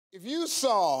If you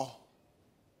saw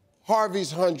Harvey's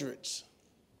Hundreds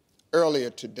earlier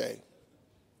today,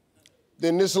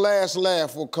 then this last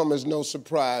laugh will come as no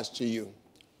surprise to you.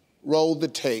 Roll the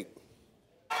tape.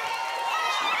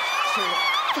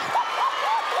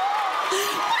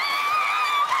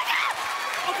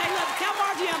 Okay, look, tell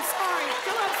Margie I'm sorry.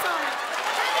 Tell her I'm sorry.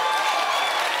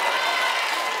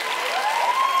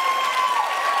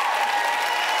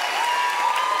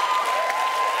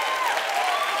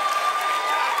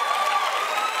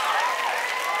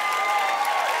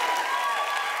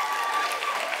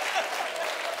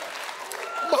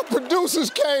 My producers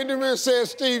came to me and said,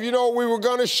 Steve, you know what we were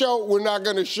gonna show? We're not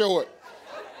gonna show it.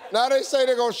 Now they say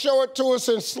they're gonna show it to us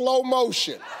in slow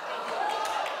motion.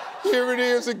 Here it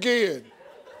is again.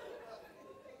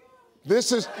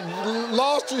 This is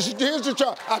lost. Here's the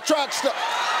chart. I tried to stop.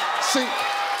 See.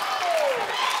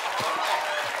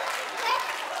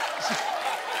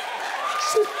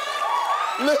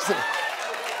 Listen.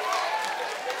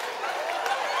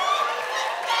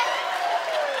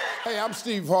 Hey, I'm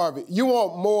Steve Harvey. You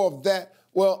want more of that?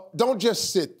 Well, don't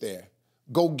just sit there.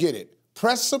 Go get it.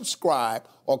 Press subscribe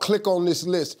or click on this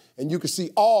list and you can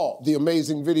see all the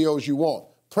amazing videos you want.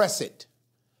 Press it.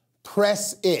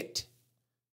 Press it.